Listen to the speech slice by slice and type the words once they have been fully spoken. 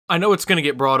I know it's going to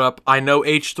get brought up. I know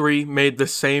H3 made the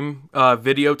same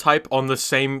video type on the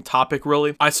same topic,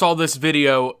 really. I saw this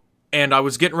video and I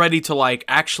was getting ready to like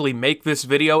actually make this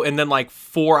video, and then like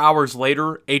 4 hours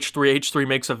later, H3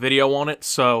 makes a video on it.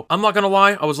 So I'm not going to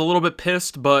lie, I was a little bit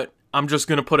pissed, but I'm just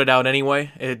going to put it out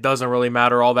anyway. It doesn't really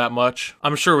matter all that much.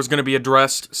 I'm sure it was going to be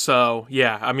addressed, so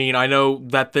yeah. I mean, I know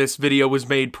that this video was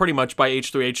made pretty much by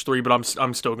H3, but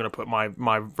I'm still going to put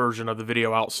my version of the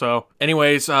video out. So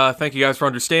anyways, thank you guys for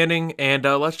understanding, and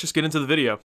let's just get into the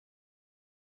video.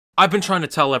 I've been trying to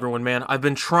tell everyone, man. I've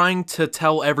been trying to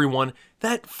tell everyone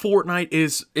that Fortnite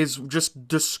is just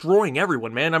destroying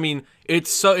everyone, man. I mean,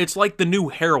 it's like the new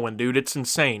heroin, dude. It's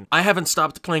insane. I haven't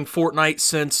stopped playing Fortnite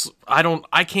since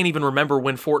I can't even remember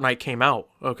when Fortnite came out,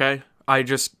 okay? I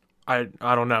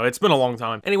don't know. It's been a long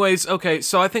time. Anyways, okay,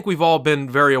 so I think we've all been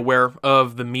very aware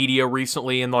of the media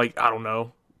recently, and like, I don't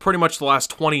know, pretty much the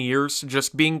last 20 years,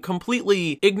 just being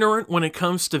completely ignorant when it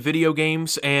comes to video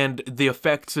games and the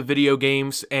effects of video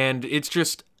games, and it's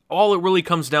just, all it really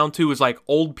comes down to is like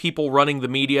old people running the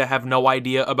media have no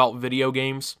idea about video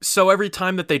games. So every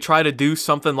time that they try to do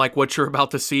something like what you're about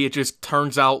to see, it just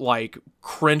turns out like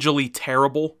cringily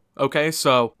terrible. Okay,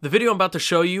 so the video I'm about to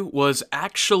show you was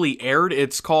actually aired.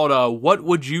 It's called What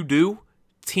Would You Do?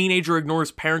 Teenager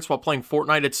ignores parents while playing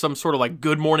Fortnite. It's some sort of like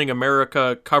Good Morning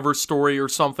America cover story or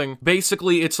something.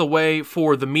 Basically, it's a way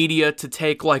for the media to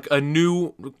take like a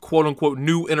new, quote-unquote,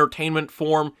 new entertainment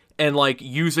form and like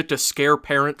use it to scare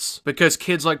parents, because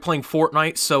kids like playing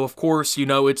Fortnite, so of course, you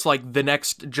know, it's like the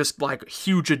next just like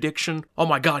huge addiction. Oh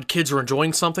my god, kids are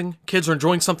enjoying something? Kids are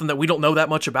enjoying something that we don't know that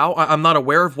much about? I'm not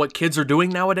aware of what kids are doing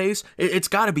nowadays? It's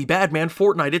gotta be bad, man.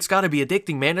 Fortnite, it's gotta be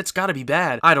addicting, man. It's gotta be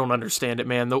bad. I don't understand it,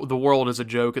 man. The world is a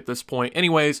joke at this point.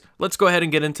 Anyways, let's go ahead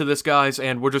and get into this, guys,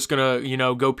 and we're just gonna, you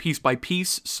know, go piece by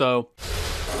piece, so...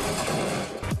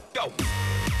 Go!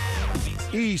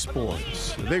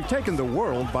 Esports. They've taken the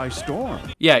world by storm.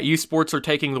 Yeah, esports are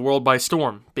taking the world by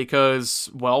storm because,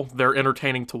 well, they're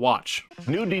entertaining to watch.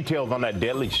 New details on that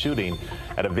deadly shooting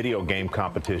at a video game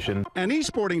competition. An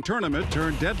esporting tournament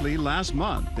turned deadly last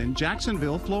month in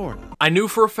Jacksonville, Florida. I knew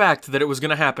for a fact that it was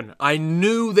going to happen. I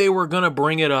knew they were going to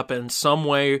bring it up in some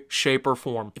way, shape, or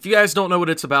form. If you guys don't know what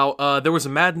it's about, there was a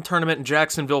Madden tournament in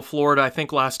Jacksonville, Florida, I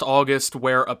think last August,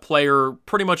 where a player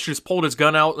pretty much just pulled his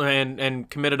gun out and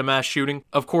committed a mass shooting.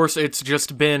 Of course, it's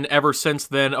just been, ever since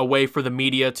then, a way for the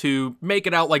media to make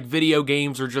it out like video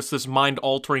games are just this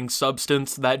mind-altering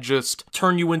substance that just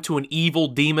turn you into an evil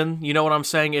demon. You know what I'm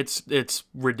saying? It's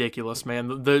ridiculous,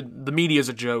 man. The media is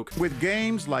a joke. With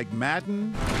games like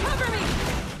Madden,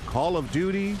 Call of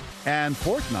Duty, and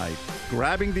Fortnite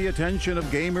grabbing the attention of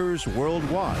gamers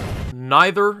worldwide.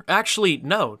 None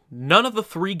of the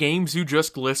 3 games you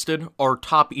just listed are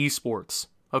top esports.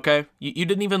 Okay? You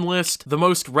didn't even list the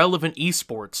most relevant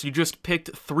esports. You just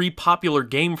picked 3 popular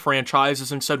game franchises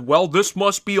and said, well, this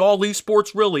must be all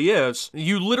esports really is.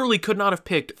 You literally could not have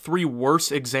picked 3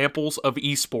 worse examples of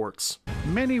esports.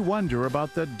 Many wonder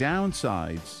about the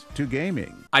downsides to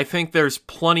gaming. I think there's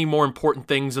plenty more important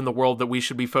things in the world that we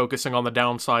should be focusing on the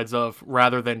downsides of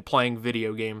rather than playing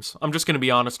video games. I'm just gonna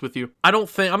be honest with you.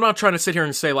 I'm not trying to sit here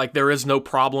and say like there is no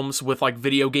problems with like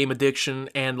video game addiction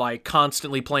and like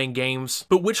constantly playing games,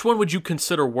 but which one would you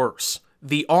consider worse?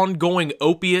 The ongoing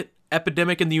opiate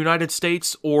epidemic in the United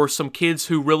States, or some kids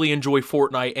who really enjoy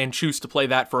Fortnite and choose to play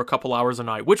that for a couple hours a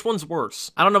night? Which one's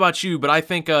worse? I don't know about you, but I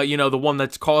think, you know, the one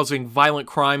that's causing violent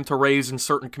crime to raise in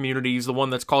certain communities, the one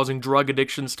that's causing drug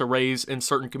addictions to raise in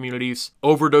certain communities,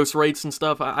 overdose rates and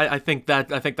stuff, I think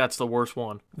that's the worst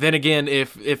one. Then again,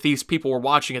 if these people were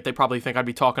watching it, they probably think I'd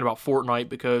be talking about Fortnite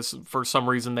because for some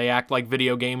reason they act like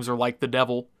video games are like the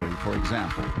devil. For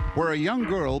example, where a young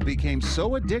girl became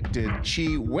so addicted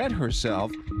she wet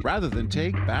herself rather than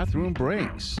take bathroom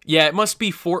breaks. Yeah, it must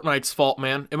be Fortnite's fault,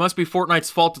 man. It must be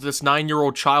Fortnite's fault that this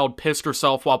 9-year-old child pissed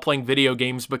herself while playing video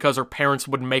games because her parents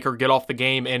wouldn't make her get off the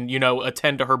game and, you know,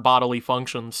 attend to her bodily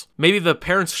functions. Maybe the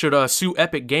parents should sue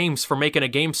Epic Games for making a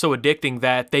game so addicting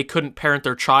that they couldn't parent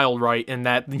their child right, and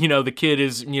that, you know, the kid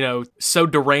is, you know, so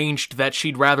deranged that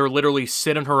she'd rather literally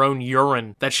sit in her own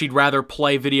urine, that she'd rather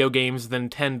play video games than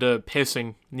tend to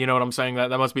pissing. You know what I'm saying? That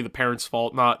must be the parents'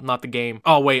 fault, not the game.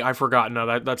 Oh wait, I forgot.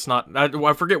 No, that's not.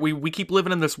 I forget. We keep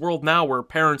living in this world now where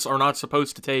parents are not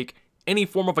supposed to take any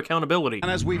form of accountability. And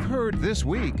as we've heard this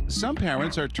week, some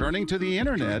parents are turning to the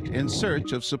internet in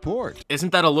search of support.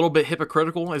 Isn't that a little bit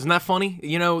hypocritical? Isn't that funny?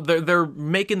 You know, they're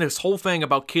making this whole thing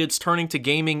about kids turning to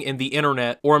gaming and the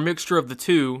internet, or a mixture of the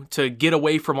two, to get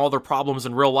away from all their problems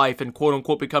in real life and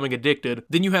quote-unquote becoming addicted.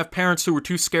 Then you have parents who are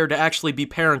too scared to actually be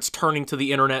parents turning to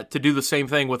the internet to do the same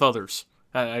thing with others.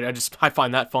 I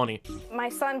find that funny. My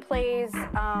son plays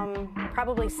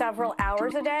probably several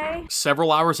hours a day.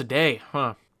 Several hours a day,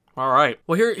 huh? All right.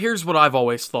 Well, here's what I've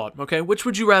always thought, okay? Which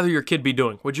would you rather your kid be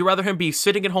doing? Would you rather him be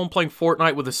sitting at home playing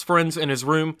Fortnite with his friends in his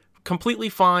room? Completely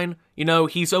fine. You know,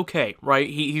 he's okay, right?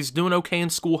 He's doing okay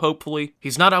in school, hopefully.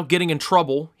 He's not out getting in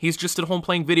trouble. He's just at home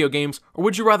playing video games. Or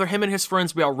would you rather him and his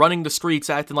friends be out running the streets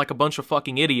acting like a bunch of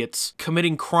fucking idiots,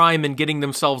 committing crime and getting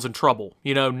themselves in trouble?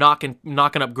 You know, knocking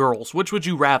up girls. Which would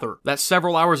you rather? That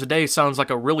several hours a day sounds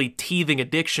like a really teething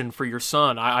addiction for your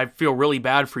son. I feel really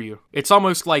bad for you. It's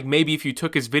almost like maybe if you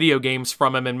took his video games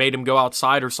from him and made him go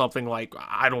outside or something, like,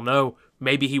 I don't know,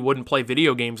 maybe he wouldn't play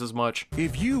video games as much.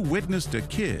 If you witnessed a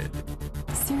kid...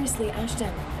 Seriously,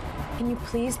 Ashton, can you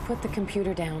please put the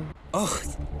computer down? Oh,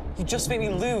 you just made me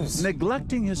lose.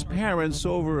 neglecting his parents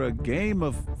over a game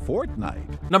of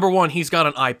Fortnite. Number one, he's got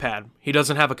an iPad. He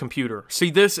doesn't have a computer.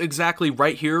 See, this exactly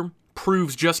right here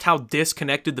proves just how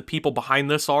disconnected the people behind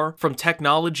this are from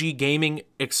technology, gaming,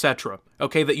 etc.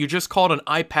 Okay, that you just called an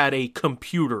iPad a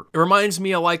computer. It reminds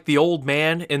me of like the old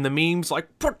man in the memes,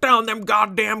 like, put down them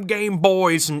goddamn Game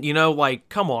Boys, and you know, like,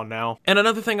 come on now. And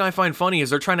another thing I find funny is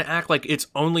they're trying to act like it's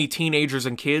only teenagers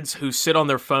and kids who sit on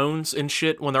their phones and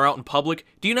shit when they're out in public.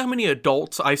 Do you know how many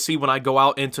adults I see when I go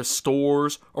out into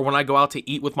stores or when I go out to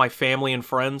eat with my family and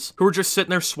friends who are just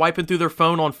sitting there swiping through their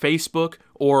phone on Facebook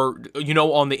or, you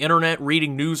know, on the internet,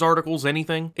 reading news articles,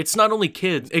 anything? It's not only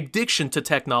kids, addiction to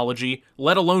technology,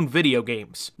 let alone video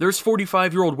games. There's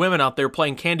 45-year-old women out there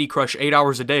playing Candy Crush 8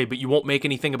 hours a day, but you won't make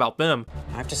anything about them.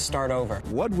 I have to start over.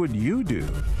 What would you do?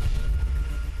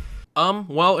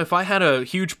 Well, if I had a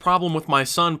huge problem with my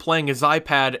son playing his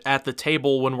iPad at the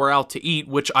table when we're out to eat,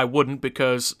 which I wouldn't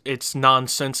because it's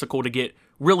nonsensical to get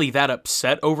really that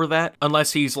upset over that,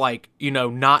 unless he's like, you know,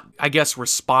 not, I guess,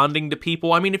 responding to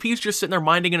people. I mean, if he's just sitting there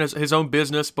minding his own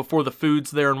business before the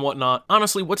food's there and whatnot,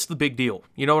 honestly, what's the big deal?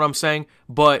 You know what I'm saying?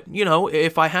 But, you know,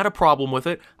 if I had a problem with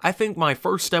it, I think my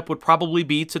first step would probably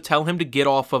be to tell him to get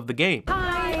off of the game.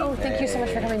 Hi. Oh, thank you so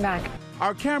much for coming back.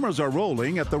 Our cameras are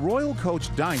rolling at the Royal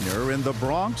Coach Diner in the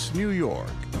Bronx, New York.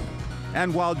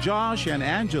 And while Josh and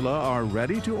Angela are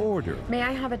ready to order, May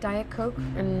I have a Diet Coke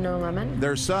and no lemon?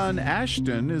 their son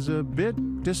Ashton is a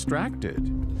bit distracted.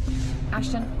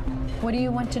 Ashton, what do you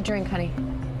want to drink, honey?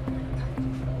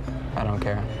 I don't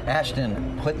care.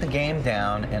 Ashton, put the game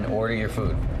down and order your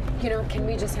food. You know, can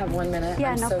we just have 1 minute?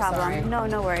 Yeah, I'm no so problem. Sorry.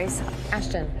 No worries.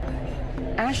 Ashton.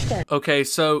 Ashton. Okay,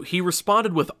 so he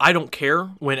responded with, I don't care,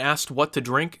 when asked what to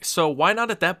drink, so why not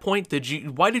at that point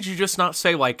why did you just not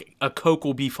say, like, a Coke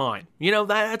will be fine? You know,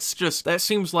 that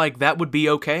seems like that would be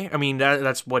okay. I mean,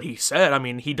 that's what he said. I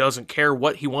mean, he doesn't care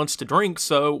what he wants to drink,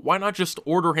 so why not just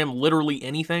order him literally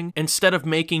anything instead of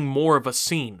making more of a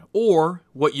scene? Or,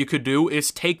 what you could do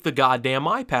is take the goddamn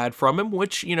iPad from him,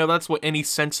 which, you know, that's what any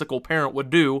sensible parent would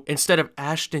do, instead of,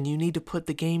 Ashton, you need to put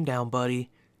the game down, buddy.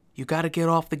 You gotta get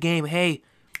off the game. Hey,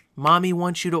 Mommy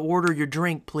wants you to order your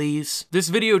drink, please. This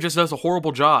video just does a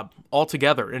horrible job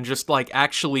altogether and just like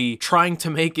actually trying to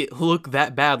make it look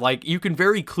that bad. Like you can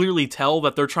very clearly tell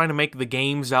that they're trying to make the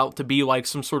games out to be like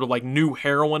some sort of like new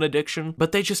heroin addiction,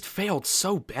 but they just failed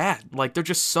so bad. Like they're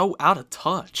just so out of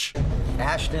touch.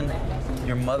 Ashton,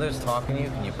 your mother's talking to you.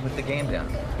 Can you put the game down?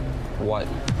 What?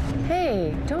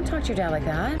 Hey, don't talk to your dad like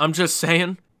that. I'm just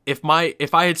saying, if I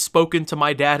had spoken to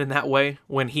my dad in that way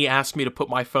when he asked me to put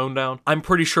my phone down, I'm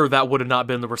pretty sure that would have not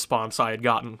been the response I had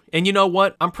gotten. And you know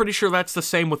what? I'm pretty sure that's the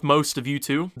same with most of you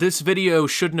too. This video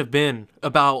shouldn't have been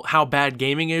about how bad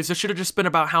gaming is. It should have just been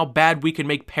about how bad we can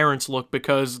make parents look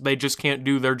because they just can't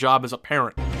do their job as a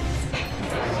parent.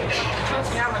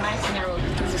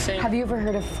 Have you ever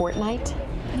heard of Fortnite?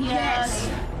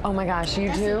 Yes. Oh my gosh,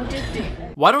 you do?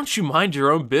 Why don't you mind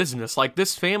your own business? Like,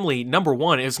 this family, number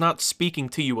one, is not speaking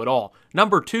to you at all.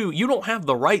 Number two, you don't have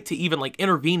the right to even, like,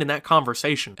 intervene in that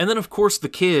conversation. And then, of course, the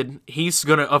kid, he's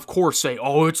gonna, of course, say,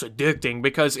 oh, it's addicting,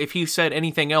 because if he said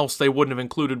anything else, they wouldn't have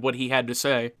included what he had to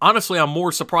say. Honestly, I'm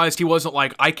more surprised he wasn't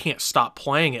like, I can't stop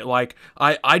playing it. Like,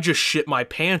 I just shit my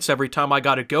pants every time I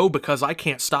gotta go because I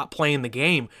can't stop playing the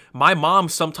game. My mom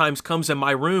sometimes comes in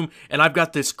my room, and I've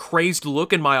got this crazed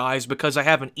look in my eyes because I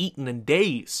haven't eaten in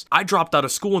days. I dropped out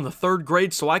of school in the 3rd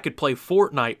grade so I could play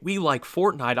Fortnite. We like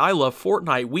Fortnite. I love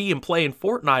Fortnite. We am playing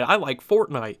Fortnite. I like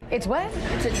Fortnite. It's what?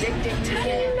 It's addicting to How do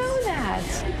kids. you know that?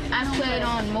 iPads. I play it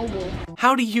on mobile.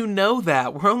 How do you know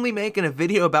that? We're only making a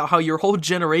video about how your whole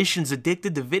generation's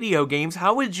addicted to video games.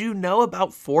 How would you know about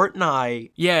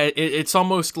Fortnite? Yeah, it's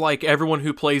almost like everyone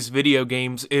who plays video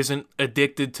games isn't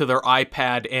addicted to their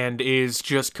iPad and is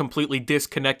just completely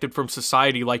disconnected from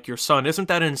society like your son. Isn't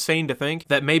that insane to think?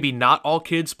 That maybe not all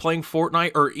kids playing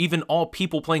Fortnite or even all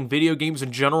people playing video games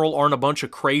in general aren't a bunch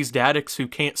of crazed addicts who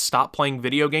can't stop playing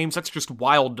video games? That's just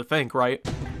wild to think, right?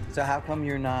 So how come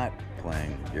you're not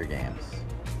playing your games?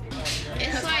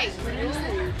 It's like,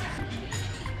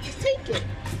 just take it.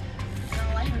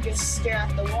 Don't let him just stare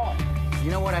at the wall. You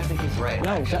know what? I think he's right.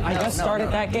 No, I just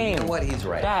started that game. You know what? He's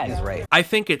right. Dad. He's right. I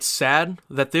think it's sad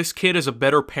that this kid is a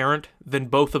better parent than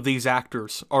both of these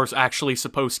actors are actually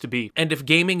supposed to be. And if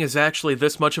gaming is actually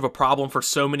this much of a problem for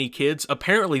so many kids,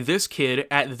 apparently this kid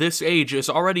at this age is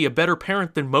already a better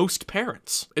parent than most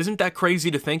parents. Isn't that crazy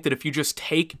to think that if you just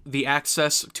take the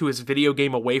access to his video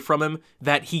game away from him,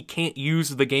 that he can't use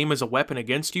the game as a weapon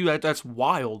against you? That's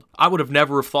wild. I would have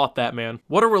never have thought that, man.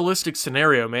 What a realistic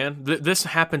scenario, man. This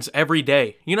happens every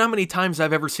day. You know how many times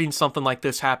I've ever seen something like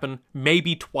this happen?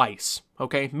 Maybe twice,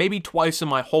 okay? Maybe twice in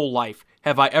my whole life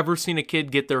have I ever seen a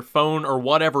kid get their phone or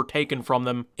whatever taken from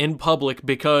them in public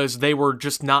because they were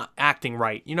just not acting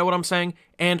right. You know what I'm saying?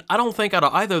 And I don't think out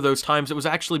of either of those times it was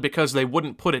actually because they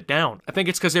wouldn't put it down. I think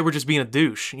it's because they were just being a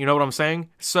douche. You know what I'm saying?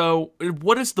 So,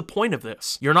 what is the point of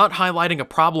this? You're not highlighting a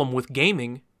problem with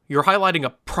gaming. You're highlighting a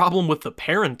problem with the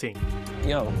parenting.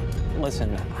 Yo,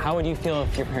 listen, how would you feel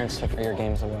if your parents took your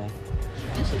games away?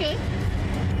 It's okay.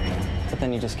 But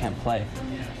then you just can't play.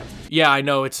 Yeah, I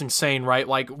know, it's insane, right?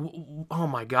 Like, oh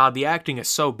my god, the acting is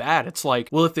so bad. It's like,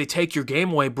 well, if they take your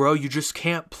game away, bro, you just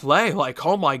can't play. Like,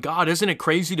 oh my god, isn't it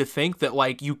crazy to think that,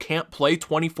 like, you can't play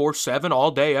 24/7 all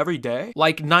day, every day?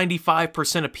 Like,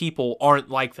 95% of people aren't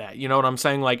like that, you know what I'm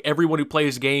saying? Like, everyone who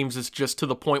plays games is just to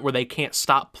the point where they can't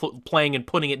stop playing and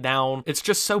putting it down. It's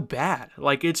just so bad.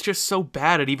 Like, it's just so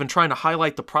bad at even trying to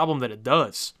highlight the problem that it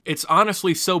does. It's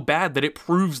honestly so bad that it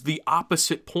proves the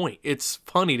opposite point. It's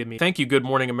funny to me. Thank you, Good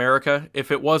Morning America. If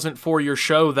it wasn't for your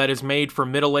show that is made for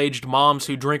middle-aged moms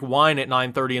who drink wine at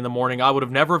 9:30 in the morning, I would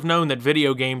have never have known that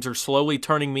video games are slowly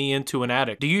turning me into an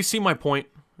addict. Do you see my point?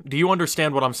 Do you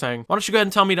understand what I'm saying? Why don't you go ahead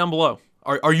and tell me down below?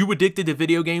 Are you addicted to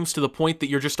video games to the point that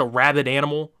you're just a rabid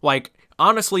animal? Like,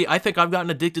 honestly, I think I've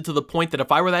gotten addicted to the point that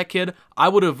if I were that kid, I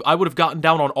would have gotten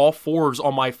down on all fours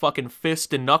on my fucking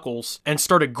fist and knuckles and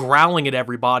started growling at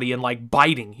everybody and like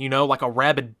biting, you know, like a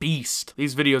rabid beast.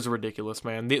 These videos are ridiculous,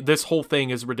 man. This whole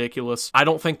thing is ridiculous. I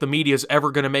don't think the media is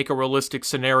ever going to make a realistic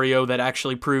scenario that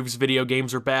actually proves video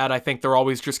games are bad. I think they're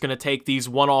always just going to take these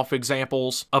one-off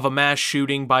examples of a mass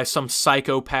shooting by some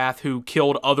psychopath who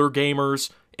killed other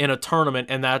gamers in a tournament,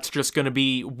 and that's just going to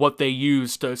be what they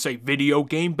use to say video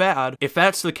game bad. If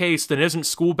that's the case, then isn't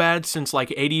school bad, since like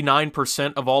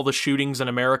 89% of all the shootings in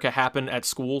America happen at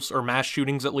schools, or mass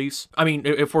shootings at least? I mean,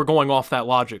 if we're going off that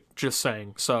logic, just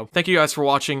saying. So, thank you guys for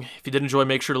watching. If you did enjoy,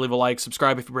 make sure to leave a like,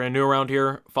 subscribe if you're brand new around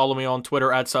here, follow me on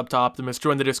Twitter at SubToptimus,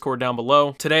 join the Discord down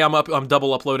below. Today I'm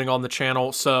double uploading on the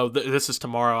channel, so this is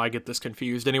tomorrow. I get this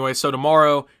confused. Anyway, so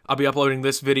tomorrow I'll be uploading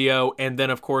this video, and then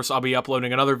of course I'll be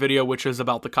uploading another video which is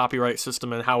about the copyright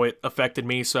system and how it affected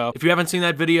me. So if you haven't seen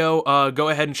that video, go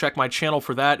ahead and check my channel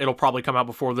for that. It'll probably come out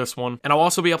before this one. And I'll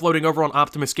also be uploading over on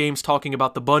Optimus Games talking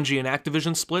about the Bungie and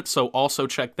Activision split, so also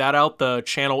check that out. The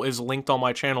channel is linked on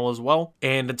my channel as well.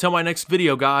 And until my next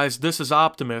video, guys, this is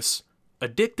Optimus,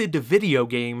 addicted to video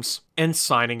games, and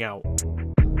signing out.